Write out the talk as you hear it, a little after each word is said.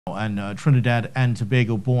An Trinidad and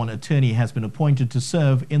Tobago-born attorney has been appointed to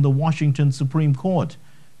serve in the Washington Supreme Court.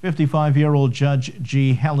 55-year-old Judge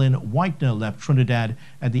G. Helen Whitener left Trinidad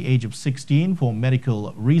at the age of 16 for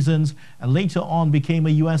medical reasons and later on became a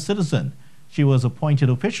U.S. citizen. She was appointed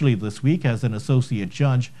officially this week as an associate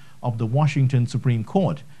judge of the Washington Supreme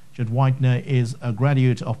Court. Judge Whitener is a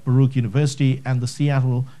graduate of Baruch University and the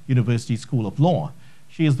Seattle University School of Law.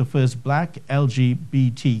 She is the first black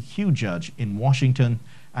LGBTQ judge in Washington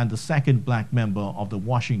and the second black member of the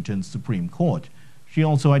Washington Supreme Court. She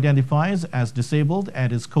also identifies as disabled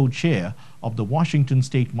and is co-chair of the Washington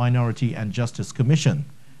State Minority and Justice Commission.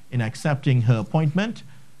 In accepting her appointment,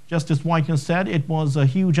 Justice Whitener said it was a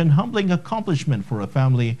huge and humbling accomplishment for her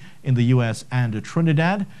family in the US and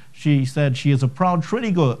Trinidad. She said she is a proud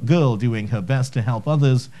Trini girl doing her best to help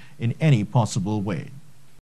others in any possible way.